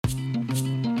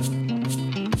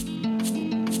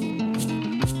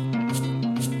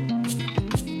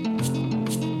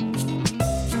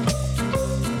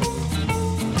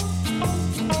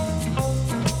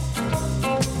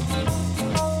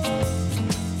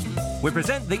We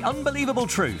present The Unbelievable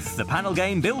Truth, the panel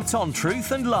game built on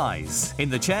truth and lies.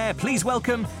 In the chair, please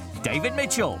welcome David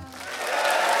Mitchell.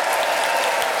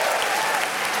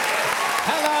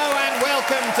 Hello and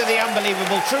welcome to The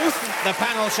Unbelievable Truth, the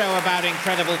panel show about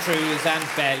incredible truths and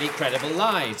barely credible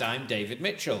lies. I'm David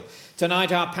Mitchell.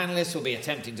 Tonight our panellists will be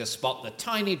attempting to spot the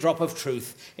tiny drop of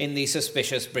truth in the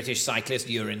suspicious British cyclist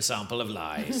urine sample of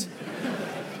lies.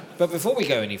 But before we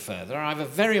go any further, I have a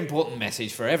very important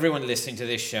message for everyone listening to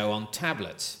this show on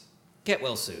tablets. Get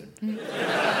well soon.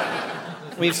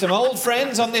 We've some old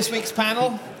friends on this week's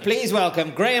panel. Please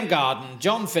welcome Graham Garden,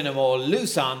 John Finnemore, Lou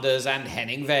Sanders and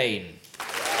Henning Vane.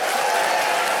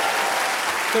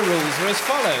 The rules are as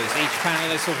follows. Each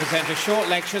panellist will present a short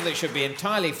lecture that should be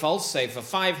entirely false, save for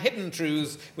 5 hidden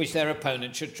truths which their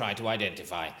opponent should try to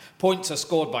identify. Points are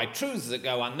scored by truths that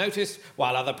go unnoticed,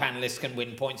 while other panellists can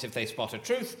win points if they spot a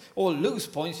truth, or lose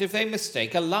points if they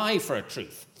mistake a lie for a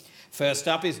truth. First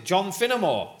up is John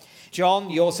Finnemore. John,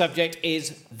 your subject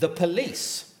is the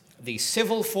police, the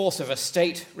civil force of a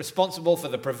state responsible for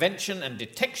the prevention and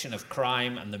detection of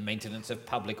crime and the maintenance of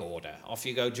public order. Off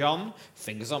you go, John.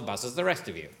 Fingers on buzzers, the rest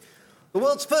of you. The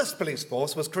world's first police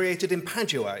force was created in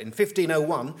Padua in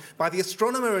 1501 by the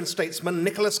astronomer and statesman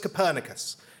Nicholas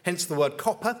Copernicus, hence the word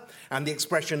copper and the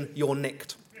expression, "you're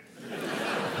nicked."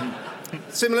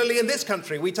 Similarly, in this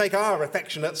country, we take our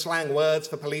affectionate slang words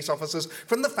for police officers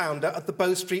from the founder of the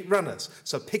Bow Street Runners,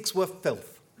 Sir Pigsworth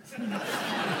Filth.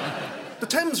 The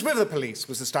Thames River Police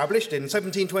was established in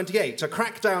 1728 to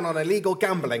crack down on illegal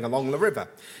gambling along the river.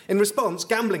 In response,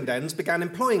 gambling dens began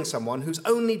employing someone whose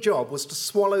only job was to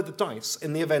swallow the dice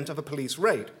in the event of a police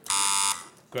raid.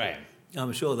 Graham.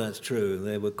 I'm sure that's true.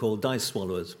 They were called dice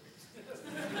swallowers.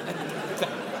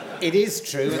 It is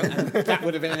true, and that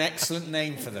would have been an excellent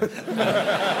name for them.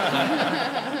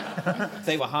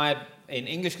 They were hired in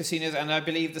English casinos, and I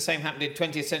believe the same happened in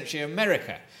 20th century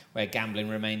America, where gambling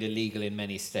remained illegal in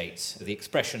many states. The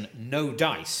expression "no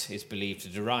dice" is believed to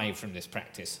derive from this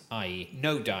practice, i.e.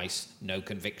 no dice, no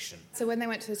conviction. So when they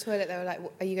went to the toilet, they were like,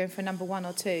 are you going for number 1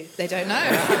 or 2? They don't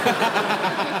know.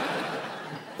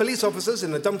 Police officers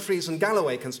in the Dumfries and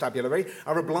Galloway Constabulary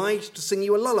are obliged to sing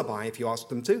you a lullaby if you ask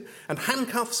them to, and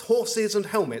handcuffs, horses and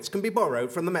helmets can be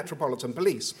borrowed from the Metropolitan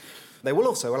Police. They will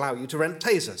also allow you to rent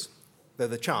tasers, though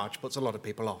the charge puts a lot of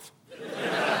people off.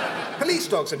 Police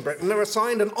dogs in Britain are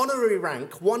assigned an honorary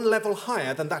rank 1 level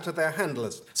higher than that of their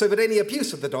handlers, so that any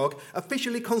abuse of the dog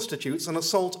officially constitutes an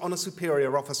assault on a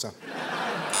superior officer.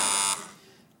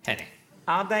 Henning.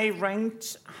 Are they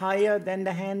ranked higher than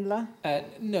the handler?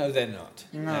 No, they're not.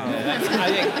 No.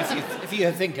 I think if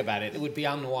you think about it, it would be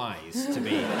unwise to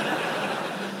be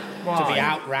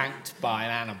outranked by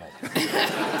an animal.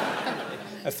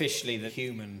 Officially, the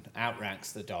human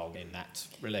outranks the dog in that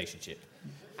relationship.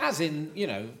 As in,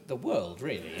 the world,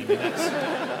 really. I mean,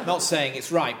 that's not saying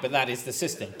it's right, but that is the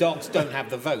system. Dogs don't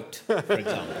have the vote, for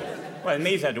example. Well,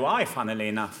 neither do I, funnily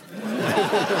enough.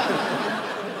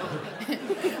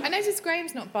 I noticed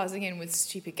Graham's not buzzing in with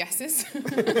stupid guesses.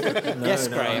 Yes,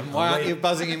 Graham. Why aren't you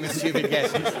buzzing in with stupid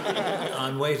guesses?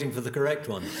 I'm waiting for the correct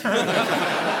one.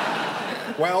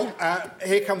 Well,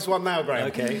 here comes one now, Graham.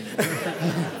 OK.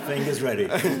 Fingers ready.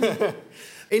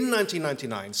 In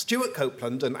 1999, Stuart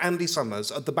Copeland and Andy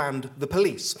Summers of the band The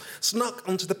Police snuck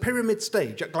onto the Pyramid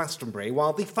stage at Glastonbury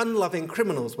while the fun-loving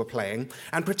Criminals were playing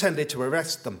and pretended to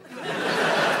arrest them.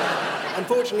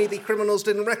 Unfortunately, the Criminals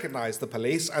didn't recognise the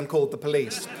police and called the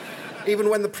police. Even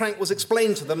when the prank was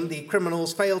explained to them, the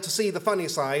Criminals failed to see the funny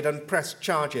side and pressed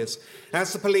charges.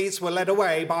 As the police were led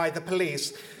away by the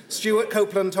police, Stuart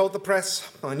Copeland told the press,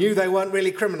 "I knew they weren't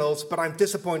really criminals, but I'm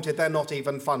disappointed they're not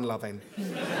even fun-loving."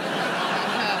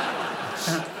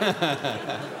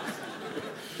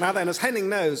 Now then, as Henning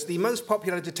knows, the most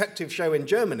popular detective show in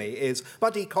Germany is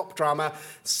buddy cop drama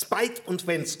Speit und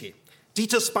Wensky.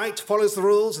 Dieter Speit follows the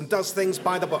rules and does things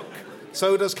by the book.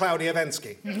 So does Claudia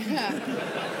Wensky.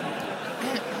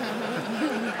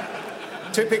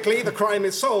 Typically, the crime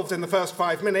is solved in the first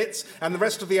 5 minutes, and the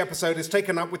rest of the episode is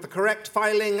taken up with the correct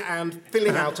filing and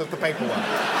filling out of the paperwork.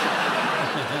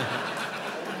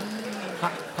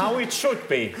 How it should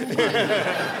be.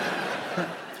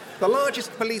 The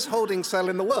largest police holding cell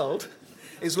in the world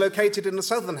is located in the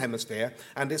southern hemisphere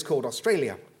and is called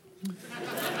Australia.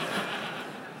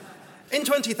 In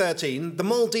 2013, the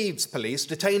Maldives police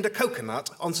detained a coconut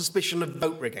on suspicion of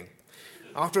boat rigging.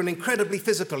 After an incredibly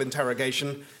physical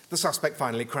interrogation, the suspect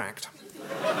finally cracked.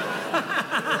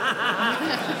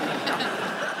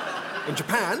 In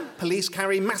Japan, police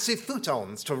carry massive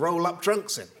futons to roll up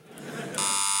drunks in.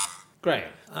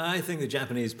 Graham. I think the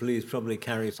Japanese police probably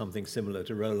carry something similar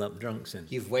to roll up drunks in.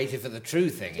 You've waited for the true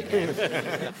thing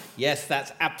again. Yes,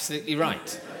 that's absolutely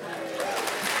right.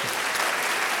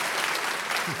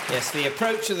 Yes, the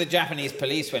approach of the Japanese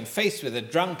police when faced with a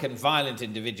drunk and violent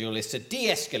individual is to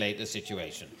de-escalate the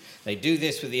situation. They do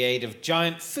this with the aid of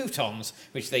giant futons,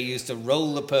 which they use to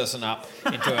roll the person up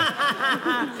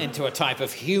into a type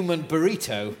of human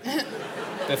burrito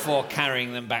before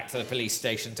carrying them back to the police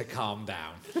station to calm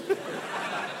down.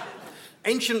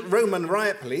 Ancient Roman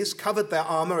riot police covered their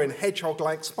armour in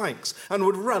hedgehog-like spikes and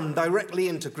would run directly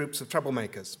into groups of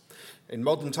troublemakers. In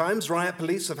modern times, riot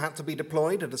police have had to be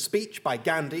deployed at a speech by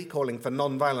Gandhi calling for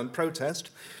non-violent protest,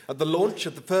 at the launch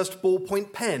of the first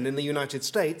ballpoint pen in the United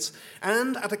States,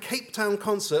 and at a Cape Town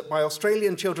concert by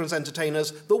Australian children's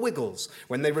entertainers The Wiggles,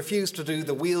 when they refused to do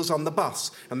the wheels on the bus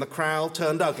and the crowd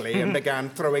turned ugly and began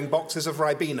throwing boxes of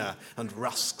Ribena and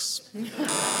rusks.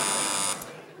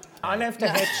 I'll have the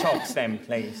hedgehogs then,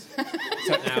 please.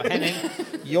 So now, Henning,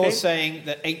 you're saying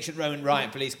that ancient Roman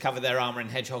riot police cover their armour in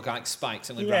hedgehog-like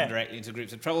spikes and would run directly into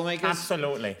groups of troublemakers?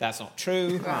 Absolutely. That's not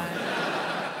true.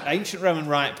 Ancient Roman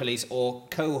riot police, or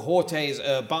cohortes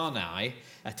urbanae,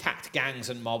 attacked gangs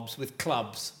and mobs with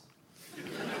clubs.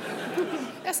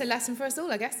 That's a lesson for us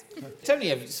all, I guess. It's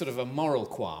only a sort of a moral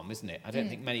qualm, isn't it? I don't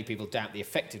think many people doubt the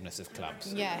effectiveness of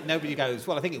clubs. Yeah. Nobody goes,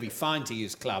 well, I think it'd be fine to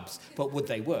use clubs, but would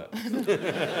they work?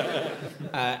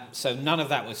 So none of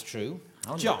that was true.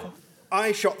 John.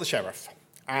 I shot the sheriff,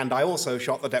 and I also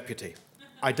shot the deputy.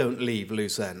 I don't leave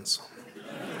loose ends.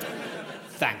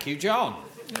 Thank you, John.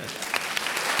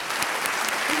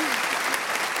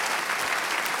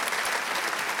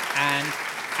 And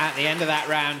at the end of that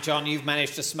round, John, you've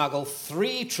managed to smuggle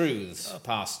 3 truths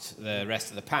past the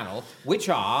rest of the panel, which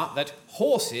are that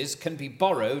horses can be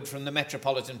borrowed from the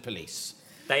Metropolitan Police.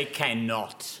 They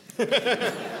cannot.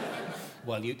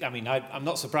 Well, I'm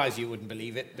not surprised you wouldn't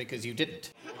believe it, because you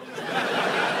didn't.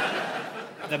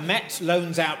 The Met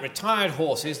loans out retired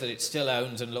horses that it still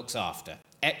owns and looks after.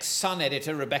 Ex-Sun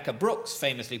editor Rebecca Brooks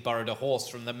famously borrowed a horse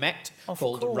from the Met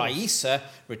called Raissa,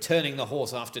 returning the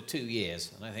horse after 2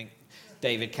 years. And I think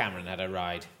David Cameron had a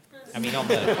ride. On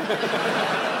the...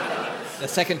 The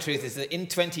second truth is that in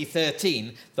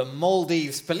 2013, the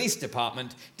Maldives Police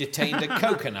Department detained a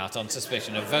coconut on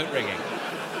suspicion of vote rigging.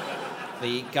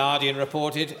 The Guardian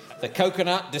reported the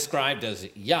coconut, described as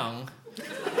young,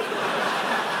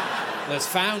 was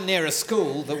found near a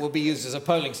school that will be used as a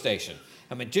polling station.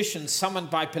 A magician summoned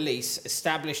by police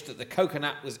established that the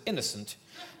coconut was innocent,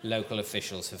 local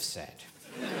officials have said.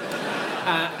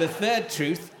 The third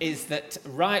truth is that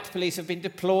riot police have been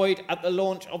deployed at the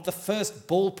launch of the first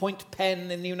ballpoint pen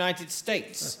in the United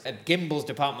States. At Gimbel's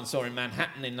department store in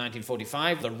Manhattan in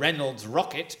 1945, the Reynolds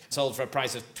Rocket sold for a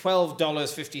price of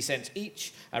 $12.50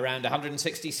 each, around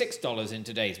 $166 in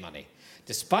today's money.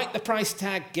 Despite the price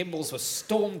tag, Gimbel's was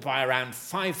stormed by around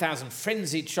 5,000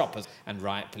 frenzied shoppers, and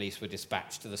riot police were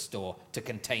dispatched to the store to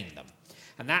contain them.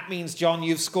 And that means, John,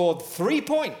 you've scored 3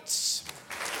 points.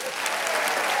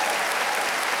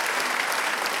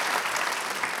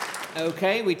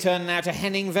 OK, we turn now to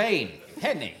Henning Vane.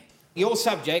 Henning, your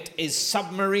subject is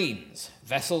submarines,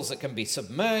 vessels that can be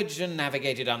submerged and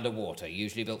navigated underwater,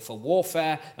 usually built for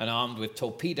warfare and armed with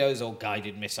torpedoes or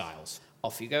guided missiles.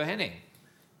 Off you go, Henning.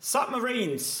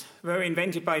 Submarines were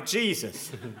invented by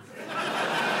Jesus.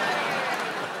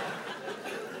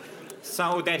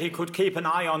 So that he could keep an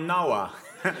eye on Noah.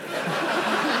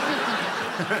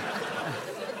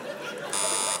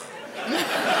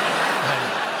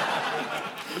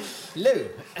 Lou.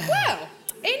 Well,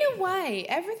 in a way,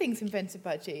 everything's invented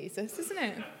by Jesus, isn't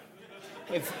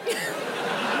it?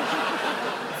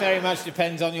 Very much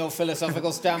depends on your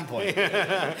philosophical standpoint.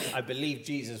 I believe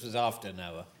Jesus was after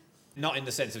Noah. Not in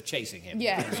the sense of chasing him.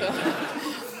 Yeah, sure.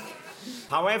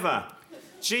 However,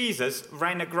 Jesus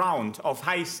ran aground off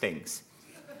Hastings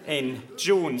in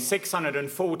June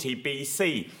 640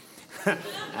 BC.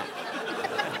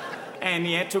 And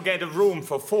he had to get a room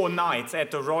for 4 nights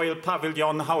at the Royal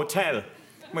Pavilion Hotel,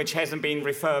 which hasn't been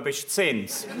refurbished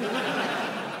since.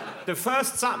 The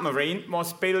first submarine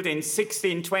was built in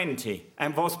 1620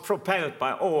 and was propelled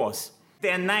by oars.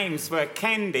 Their names were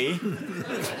Candy,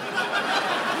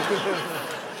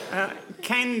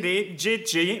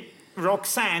 Gigi,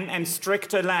 Roxanne, and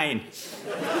Stricter Lane.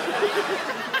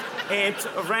 It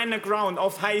ran aground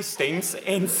off Hastings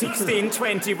in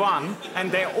 1621,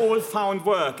 and they all found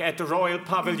work at the Royal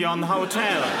Pavilion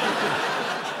Hotel.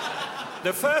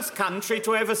 The first country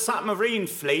to have a submarine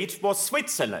fleet was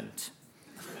Switzerland,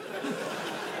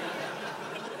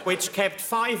 which kept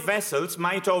 5 vessels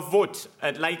made of wood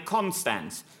at Lake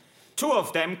Constance. 2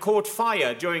 of them caught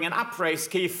fire during an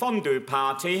après-ski fondue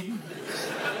party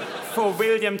for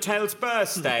William Tell's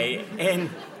birthday in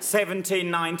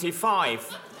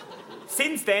 1795.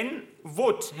 Since then,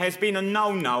 wood has been a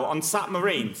no-no on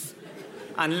submarines,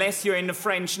 unless you're in the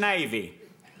French Navy.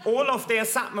 All of their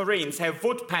submarines have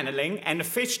wood panelling and a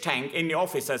fish tank in the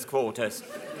officers' quarters.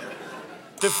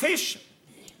 The fish...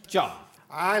 John.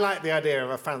 I like the idea of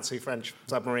a fancy French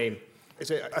submarine. Is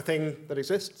it a thing that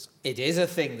exists? It is a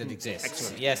thing that exists.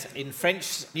 Excellent. Yes, in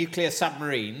French nuclear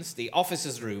submarines, the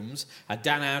officers' rooms are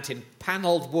done out in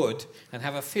panelled wood and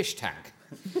have a fish tank.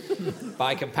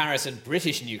 By comparison,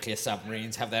 British nuclear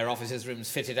submarines have their officers' rooms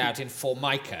fitted out in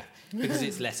formica because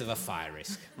it's less of a fire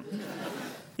risk.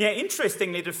 Yeah,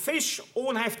 interestingly, the fish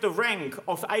all have the rank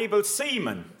of able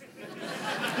seamen.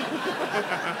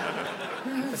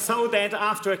 So that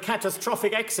after a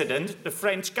catastrophic accident, the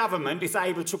French government is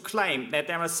able to claim that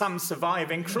there are some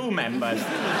surviving crew members.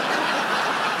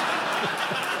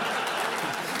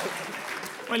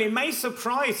 Well, it may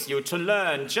surprise you to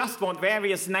learn just what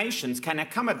various nations can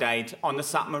accommodate on a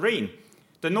submarine.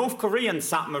 The North Korean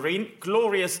submarine,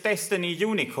 Glorious Destiny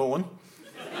Unicorn,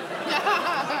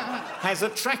 has a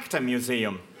tractor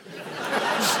museum.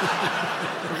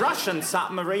 Russian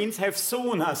submarines have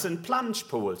saunas and plunge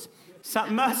pools.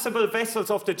 Submersible vessels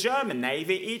of the German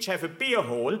Navy each have a beer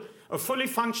hall, a fully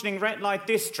functioning red light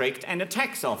district, and a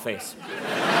tax office.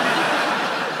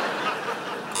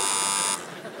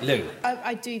 Lou.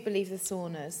 I do believe the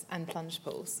saunas and plunge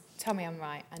pools. Tell me I'm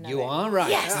right. I know You it. are right.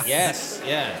 Yes. Yes,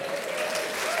 yeah.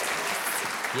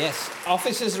 Yes,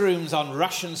 officers' rooms on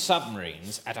Russian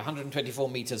submarines, at 124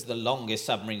 metres, the longest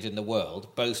submarines in the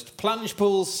world, boast plunge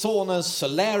pools, saunas,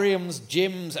 solariums,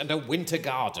 gyms, and a winter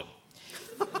garden.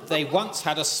 They once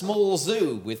had a small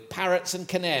zoo with parrots and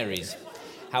canaries.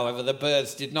 However, the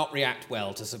birds did not react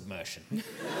well to submersion.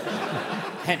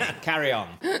 Henning, carry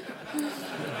on.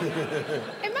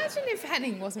 Imagine if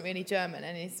Henning wasn't really German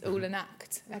and it's all an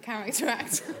act, a character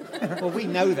act. Well, we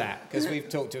know that because we've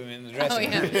talked to him in the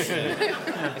dressing room.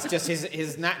 It's just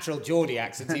his natural Geordie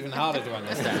accent's even harder to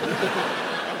understand.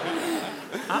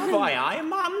 Aye,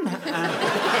 man.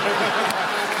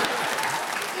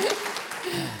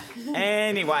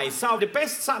 Anyway, so the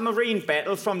best submarine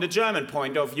battle from the German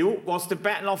point of view was the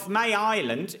Battle of May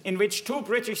Island, in which 2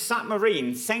 British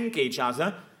submarines sank each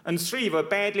other and 3 were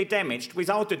badly damaged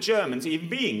without the Germans even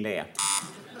being there.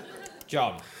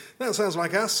 John. That sounds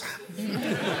like us.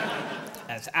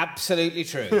 That's absolutely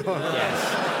true.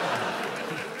 Yes.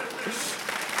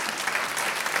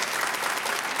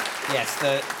 Yes,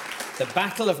 the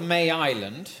Battle of May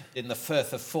Island in the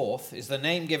Firth of Forth is the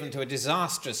name given to a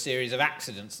disastrous series of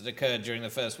accidents that occurred during the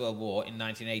First World War in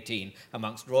 1918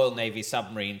 amongst Royal Navy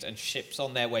submarines and ships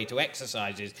on their way to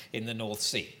exercises in the North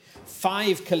Sea.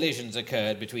 5 collisions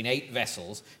occurred between 8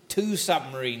 vessels, 2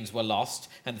 submarines were lost,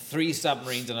 and 3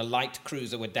 submarines and a light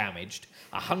cruiser were damaged.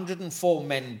 104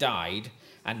 men died,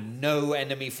 and no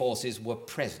enemy forces were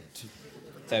present.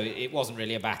 So it wasn't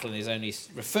really a battle and is only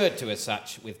referred to as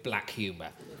such with black humour.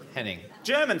 Henning.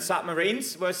 German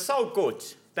submarines were so good,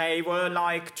 they were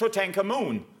like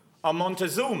Tutankhamun, or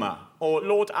Montezuma, or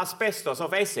Lord Asbestos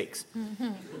of Essex.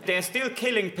 They're still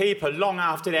killing people long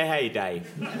after their heyday.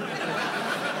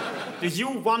 The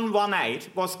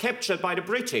U-118 was captured by the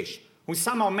British, who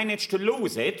somehow managed to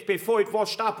lose it before it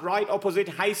washed up right opposite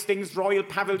Hastings Royal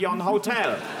Pavilion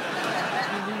Hotel.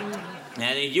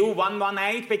 Now, the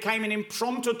U-118 became an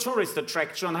impromptu tourist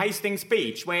attraction on Hastings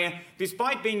Beach, where,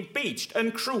 despite being beached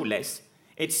and crewless,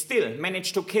 it still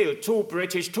managed to kill 2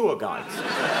 British tour guides.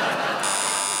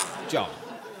 John.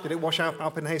 Did it wash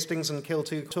up in Hastings and kill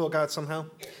 2 tour guides somehow?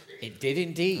 It did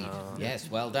indeed. Yes,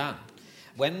 well done.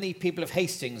 When the people of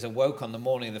Hastings awoke on the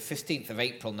morning of the 15th of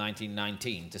April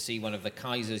 1919 to see one of the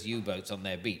Kaiser's U-boats on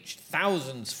their beach,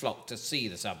 thousands flocked to see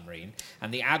the submarine,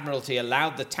 and the Admiralty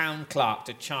allowed the town clerk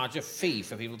to charge a fee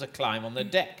for people to climb on the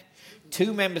deck.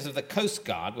 2 members of the Coast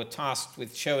Guard were tasked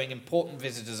with showing important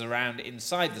visitors around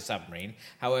inside the submarine.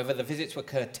 However, the visits were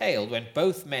curtailed when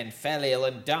both men fell ill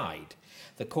and died.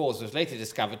 The cause was later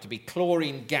discovered to be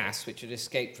chlorine gas, which had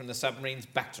escaped from the submarine's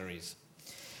batteries.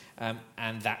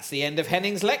 And that's the end of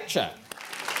Henning's lecture.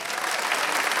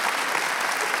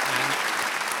 And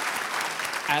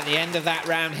at the end of that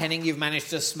round, Henning, you've managed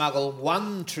to smuggle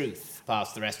 1 truth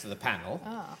past the rest of the panel,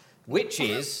 which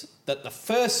is that the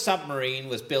first submarine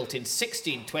was built in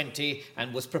 1620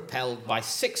 and was propelled by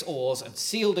 6 oars and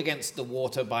sealed against the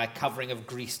water by a covering of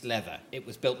greased leather. It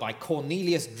was built by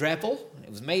Cornelius Drebbel.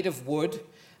 It was made of wood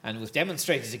and was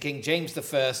demonstrated to King James I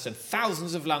and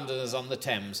thousands of Londoners on the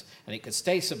Thames, and it could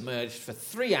stay submerged for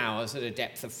 3 hours at a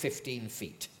depth of 15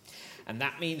 feet. And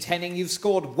that means, Henning, you've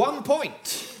scored 1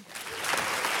 point.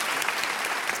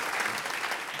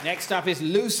 Next up is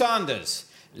Lou Sanders.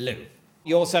 Lou,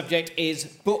 your subject is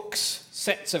books.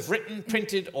 Sets of written,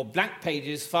 printed or blank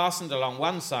pages fastened along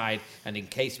one side and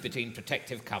encased between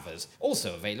protective covers.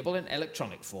 Also available in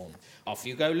electronic form. Off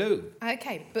you go, Lou.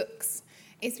 OK, books.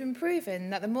 It's been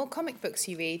proven that the more comic books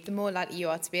you read, the more likely you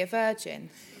are to be a virgin.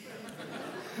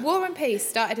 War and Peace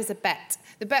started as a bet.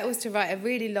 The bet was to write a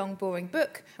really long, boring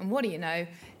book, and what do you know?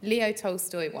 Leo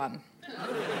Tolstoy won.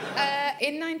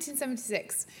 In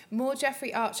 1976, more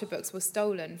Jeffrey Archer books were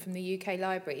stolen from the UK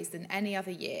libraries than any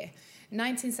other year.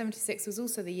 1976 was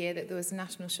also the year that there was a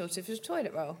national shortage of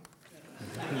toilet roll.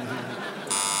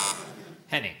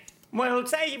 Henning. Well,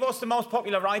 say he was the most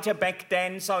popular writer back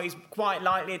then, so it's quite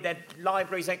likely that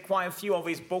libraries had quite a few of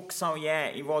his books, so yeah,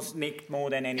 he was nicked more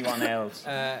than anyone else.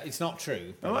 It's not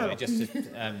true, by the way, just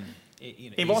to,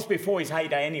 It was before his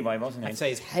heyday anyway, wasn't it? I'd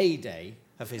say his heyday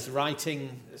of his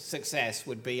writing success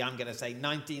would be, I'm going to say,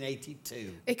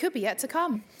 1982. It could be yet to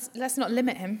come. Let's not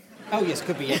limit him. Oh, yes,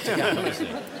 could be yet to come, obviously.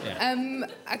 Yeah.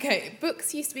 OK,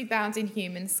 books used to be bound in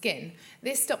human skin.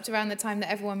 This stopped around the time that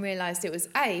everyone realised it was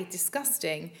A,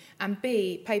 disgusting, and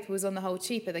B, paper was on the whole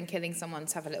cheaper than killing someone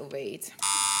to have a little read.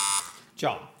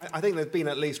 John. I think there's been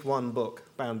at least one book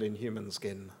bound in human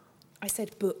skin. I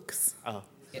said books. Oh.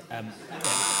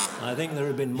 I think there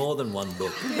have been more than one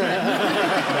book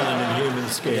bound in human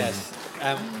skin. Yes.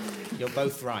 You're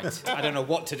both right. I don't know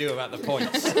what to do about the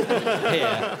points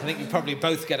here. I think you probably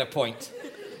both get a point.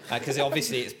 Because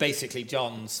obviously it's basically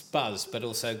John's buzz, but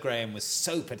also Graham was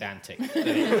so pedantic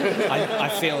that I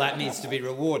feel that needs to be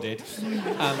rewarded.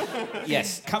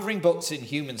 Yes, covering books in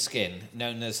human skin,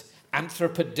 known as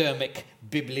anthropodermic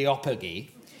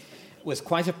bibliopagy, was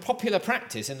quite a popular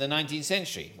practice in the 19th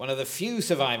century. One of the few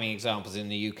surviving examples in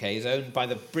the UK is owned by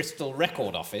the Bristol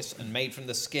Record Office and made from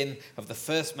the skin of the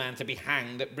first man to be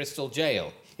hanged at Bristol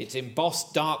Jail. Its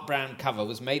embossed dark brown cover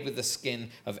was made with the skin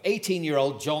of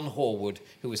 18-year-old John Horwood,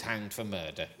 who was hanged for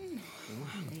murder.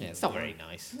 Yeah, it's not very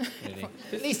nice, really.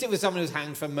 At least it was someone who was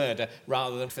hanged for murder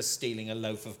rather than for stealing a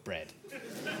loaf of bread.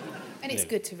 And it's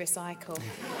good to recycle.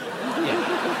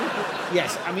 Yeah.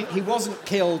 Yes, I mean, he wasn't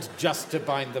killed just to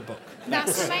bind the book.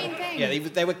 That's the main thing. Yeah,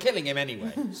 they were killing him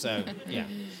anyway, so, yeah.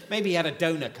 Maybe he had a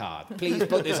donor card. Please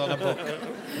put this on a book.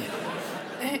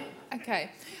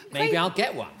 OK. Maybe I'll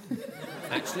get one.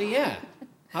 Actually, yeah.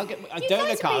 I'll get a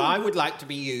donor card. I would like to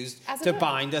be used to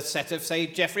bind a set of, say,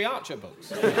 Jeffrey Archer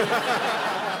books.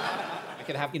 I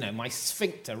could have, my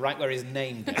sphincter right where his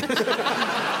name goes.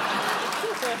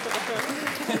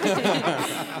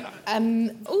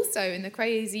 Also, in the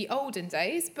crazy olden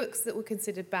days, books that were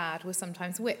considered bad were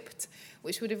sometimes whipped,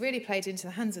 which would have really played into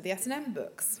the hands of the S&M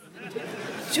books.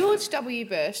 George W.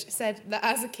 Bush said that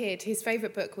as a kid, his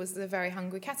favourite book was The Very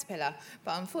Hungry Caterpillar,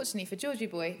 but unfortunately for Georgie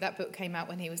boy, that book came out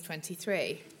when he was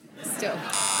 23. Still,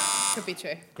 could be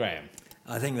true. Graham.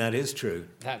 I think that is true.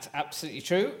 That's absolutely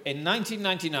true. In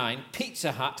 1999,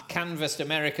 Pizza Hut canvassed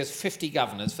America's 50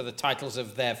 governors for the titles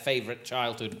of their favourite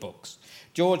childhood books.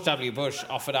 George W. Bush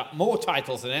offered up more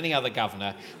titles than any other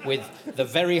governor, with The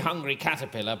Very Hungry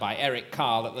Caterpillar by Eric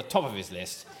Carle at the top of his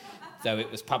list, though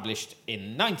it was published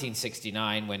in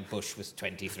 1969 when Bush was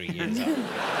 23 years old.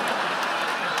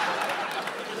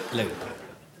 Lou.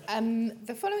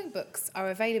 The following books are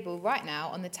available right now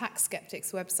on the tax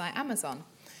skeptics website Amazon.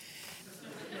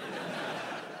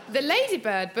 The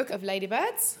Ladybird Book of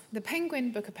Ladybirds, the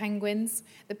Penguin Book of Penguins,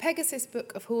 the Pegasus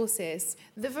Book of Horses,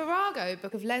 the Virago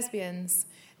Book of Lesbians,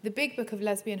 the Big Book of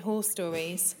Lesbian Horse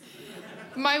Stories,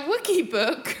 my Wookiee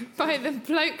book by the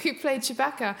bloke who played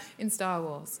Chewbacca in Star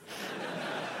Wars.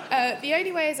 The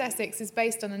Only Way is Essex is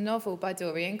based on a novel by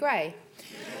Dorian Gray.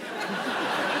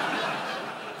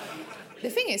 The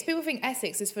thing is, people think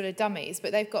Essex is full of dummies,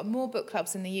 but they've got more book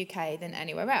clubs in the UK than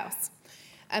anywhere else.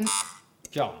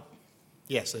 John.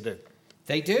 Yes, they do.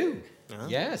 They do. Uh-huh.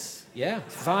 Yes, yeah.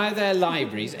 Via their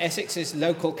libraries, Essex's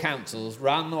local councils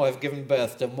run or have given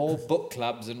birth to more book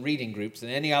clubs and reading groups than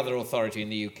any other authority in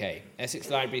the UK. Essex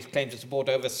Libraries claim to support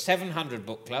over 700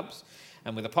 book clubs,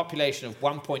 and with a population of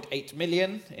 1.8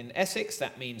 million in Essex,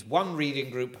 that means one reading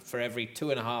group for every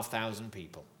 2,500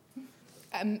 people.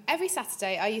 Every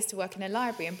Saturday, I used to work in a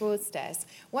library in Broadstairs.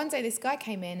 One day, this guy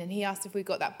came in and he asked if we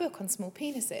got that book on small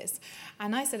penises.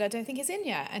 And I said, I don't think it's in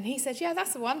yet. And he said, yeah,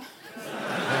 that's the one.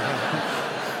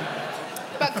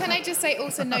 But can I just say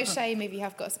also no shame if you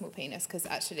have got a small penis, because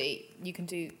actually you can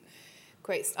do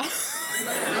great stuff.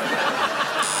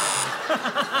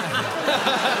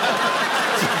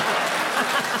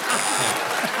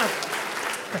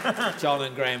 John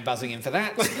and Graham buzzing in for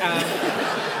that.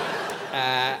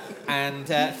 And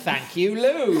thank you,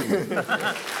 Lou.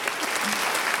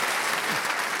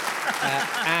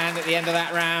 And at the end of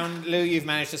that round, Lou, you've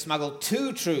managed to smuggle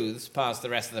 2 truths past the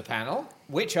rest of the panel,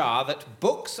 which are that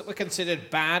books that were considered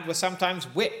bad were sometimes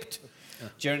whipped.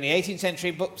 During the 18th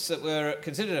century, books that were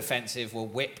considered offensive were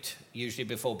whipped, usually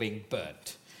before being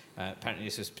burnt. Apparently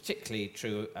this was particularly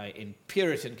true in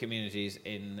Puritan communities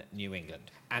in New England.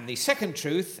 And the second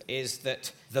truth is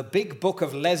that The Big Book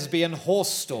of Lesbian Horse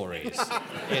Stories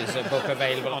is a book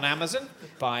available on Amazon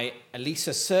by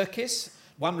Elisa Serkis.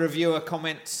 One reviewer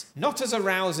comments, not as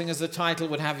arousing as the title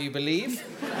would have you believe.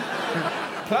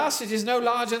 Plus, it is no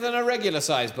larger than a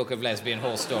regular-sized book of lesbian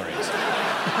horse stories.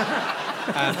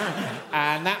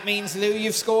 And that means, Lou,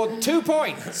 you've scored 2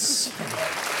 points.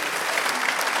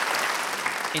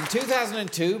 In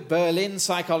 2002, Berlin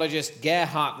psychologist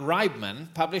Gerhard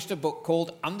Reibman published a book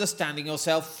called Understanding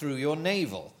Yourself Through Your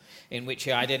Navel, in which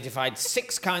he identified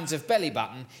 6 kinds of belly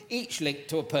button, each linked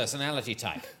to a personality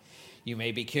type. You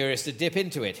may be curious to dip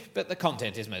into it, but the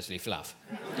content is mostly fluff.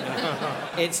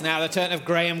 It's now the turn of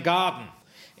Graham Garden.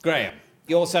 Graham,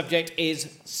 your subject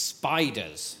is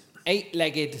spiders.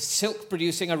 8-legged,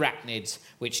 silk-producing arachnids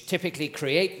which typically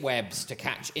create webs to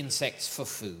catch insects for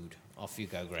food. Off you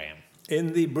go, Graham.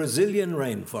 In the Brazilian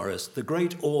rainforest, the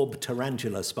great orb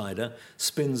tarantula spider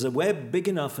spins a web big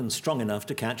enough and strong enough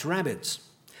to catch rabbits.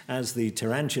 As the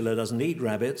tarantula doesn't eat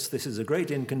rabbits, this is a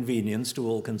great inconvenience to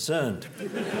all concerned.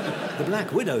 The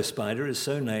black widow spider is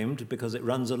so named because it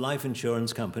runs a life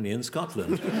insurance company in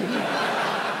Scotland.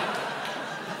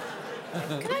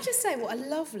 Can I just say what a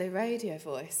lovely radio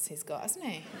voice he's got, hasn't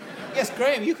he? Yes,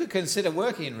 Graham, you could consider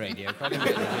working in radio quite a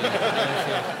bit.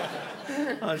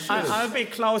 I'll be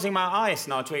closing my eyes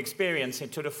now to experience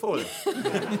it to the full.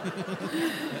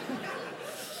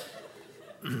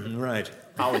 Right.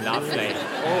 Oh, lovely.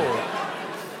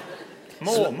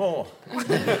 Oh. More.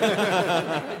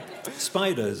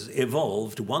 Spiders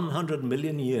evolved 100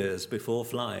 million years before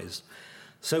flies.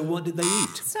 So what did they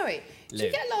eat? Sorry, do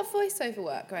you get a lot of voiceover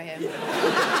work, Graham?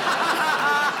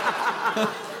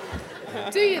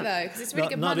 Do you, though? Because it's really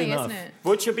good not money, enough. isn't it?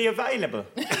 Would you be available?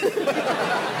 Do you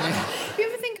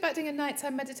ever think about doing a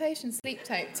nighttime meditation sleep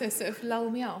tape to sort of lull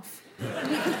me off?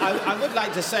 I would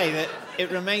like to say that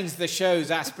it remains the show's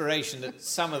aspiration that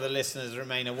some of the listeners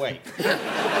remain awake.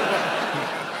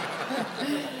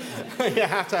 You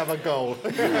have to have a goal.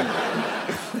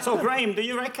 So, Graham, do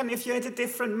you reckon if you had a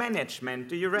different management,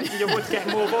 do you reckon you would get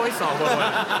more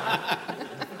voiceover?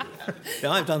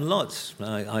 Yeah, I've done lots.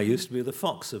 I used to be the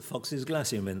fox of Fox's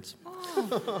Glacier Mints.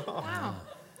 Oh, wow.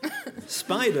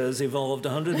 Spiders evolved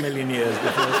 100 million years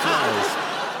before flies.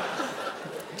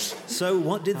 So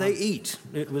what did they eat?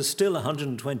 It was still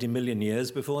 120 million years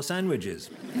before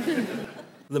sandwiches.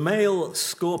 The male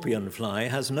scorpion fly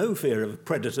has no fear of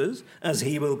predators, as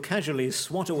he will casually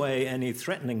swat away any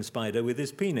threatening spider with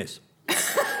his penis.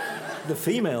 The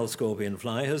female scorpion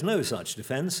fly has no such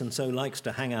defence and so likes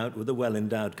to hang out with a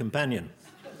well-endowed companion.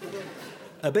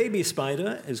 A baby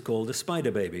spider is called a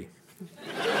spider baby.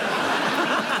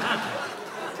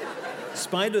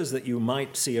 Spiders that you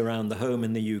might see around the home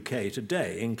in the UK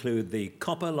today include the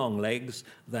copper longlegs,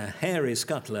 the hairy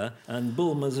scuttler, and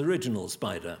Bulmer's original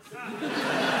spider.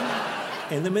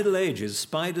 In the Middle Ages,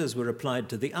 spiders were applied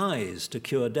to the eyes to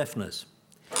cure deafness.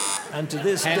 And to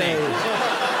this day...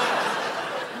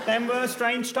 Them were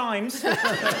strange times.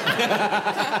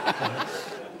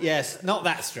 Yes, not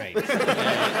that strange.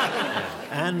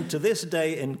 And to this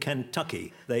day in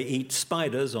Kentucky, they eat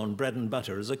spiders on bread and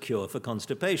butter as a cure for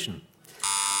constipation.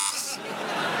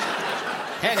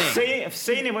 Henning. I've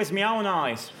seen it with my own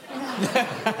eyes.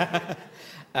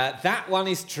 That one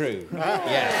is true.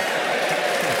 Yes.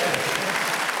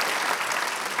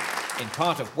 In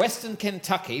part of western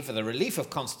Kentucky, for the relief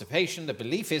of constipation, the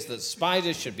belief is that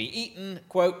spiders should be eaten,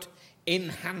 quote, in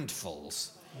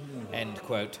handfuls, end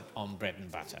quote, on bread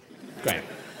and butter. Graham.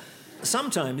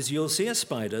 Sometimes you'll see a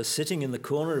spider sitting in the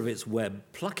corner of its web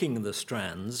plucking the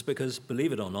strands because,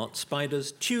 believe it or not,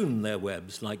 spiders tune their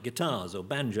webs like guitars or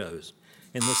banjos.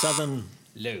 In the southern...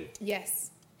 Lou.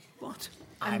 Yes. What?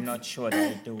 I'm not sure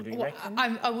they do, do you reckon?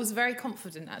 I was very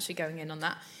confident, actually, going in on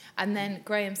that. And then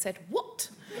Graham said, what?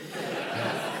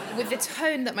 With the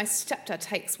tone that my stepdad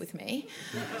takes with me.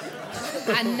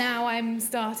 And now I'm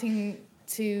starting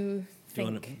to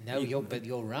think... But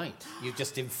you're right. You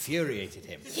just infuriated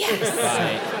him. Yes!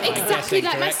 By Exactly guessing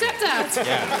like my correctly. stepdad.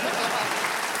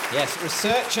 Yeah. Yes,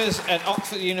 researchers at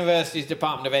Oxford University's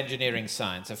Department of Engineering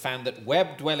Science have found that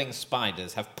web-dwelling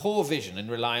spiders have poor vision and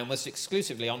rely almost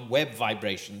exclusively on web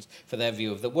vibrations for their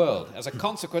view of the world. As a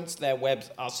consequence, their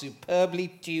webs are superbly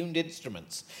tuned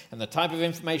instruments, and the type of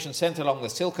information sent along the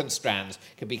silken strands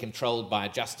can be controlled by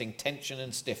adjusting tension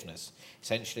and stiffness,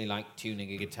 essentially like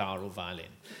tuning a guitar or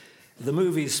violin. The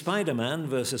movie Spider-Man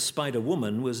vs.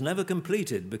 Spider-Woman was never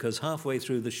completed because halfway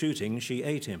through the shooting she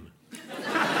ate him.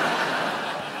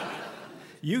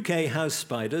 UK house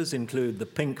spiders include the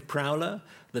pink prowler,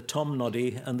 the tom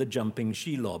noddy and the jumping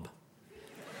shelob.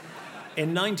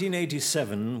 In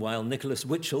 1987, while Nicholas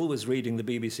Witchell was reading the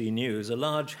BBC News, a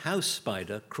large house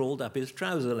spider crawled up his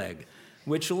trouser leg.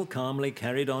 Witchell calmly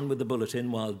carried on with the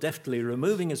bulletin while deftly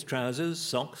removing his trousers,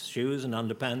 socks, shoes and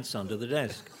underpants under the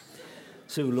desk.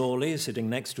 Sue Lawley,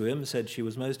 sitting next to him, said she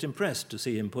was most impressed to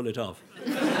see him pull it off.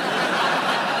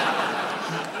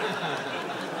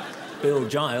 Bill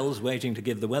Giles, waiting to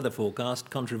give the weather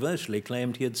forecast, controversially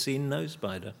claimed he had seen no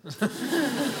spider.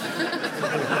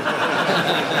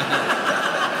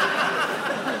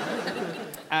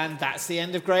 And that's the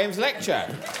end of Graham's lecture.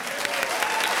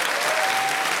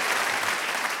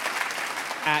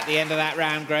 At the end of that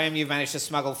round, Graham, you've managed to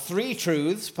smuggle 3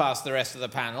 truths past the rest of the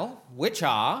panel, which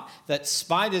are that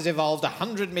spiders evolved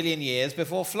 100 million years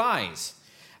before flies.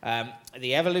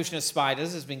 The evolution of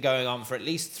spiders has been going on for at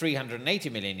least 380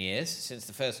 million years, since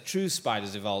the first true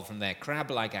spiders evolved from their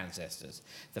crab-like ancestors.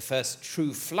 The first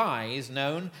true flies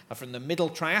known are from the Middle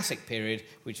Triassic period,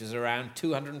 which was around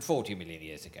 240 million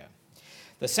years ago.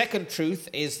 The second truth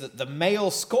is that the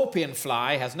male scorpion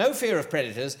fly has no fear of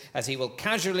predators, as he will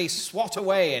casually swat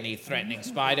away any threatening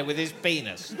spider with his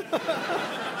penis.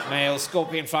 Male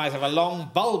scorpion flies have a long,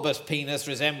 bulbous penis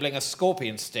resembling a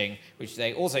scorpion sting, which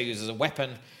they also use as a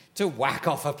weapon to whack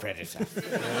off a predator,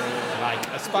 like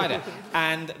a spider.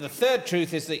 And the third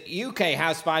truth is that UK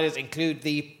house spiders include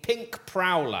the pink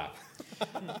prowler.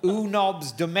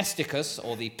 Unobs domesticus,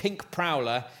 or the pink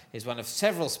prowler, is one of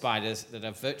several spiders that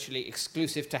are virtually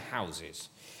exclusive to houses.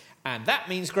 And that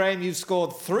means, Graham, you've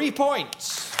scored 3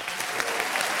 points.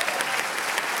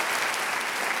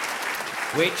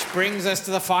 Which brings us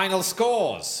to the final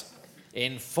scores.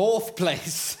 In 4th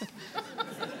place,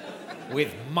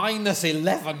 with minus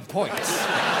 11 points,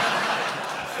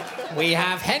 we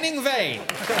have Henning Vane.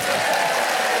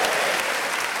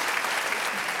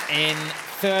 In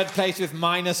 3rd place with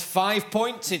minus 5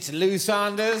 points, it's Lou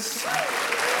Sanders.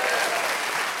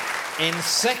 In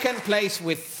 2nd place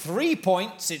with 3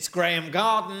 points, it's Graham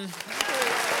Garden. In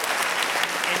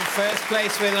 1st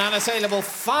place with an unassailable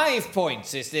 5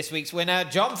 points is this week's winner,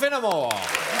 John Finnemore.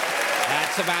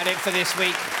 That's about it for this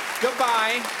week.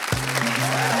 Goodbye.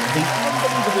 The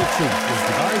Unbelievable Truth was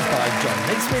devised by John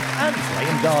Naismith and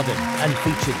Graham Garden and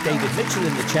featured David Mitchell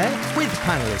in the chair with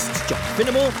panellists John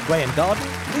Finnemore, Graham Garden,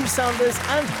 Lou Sanders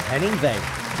and Henning Vane.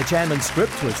 The chairman's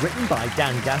script was written by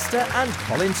Dan Gaster and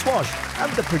Colin Swash, and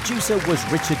the producer was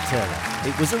Richard Turner.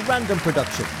 It was a random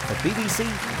production for BBC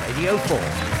Radio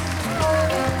 4.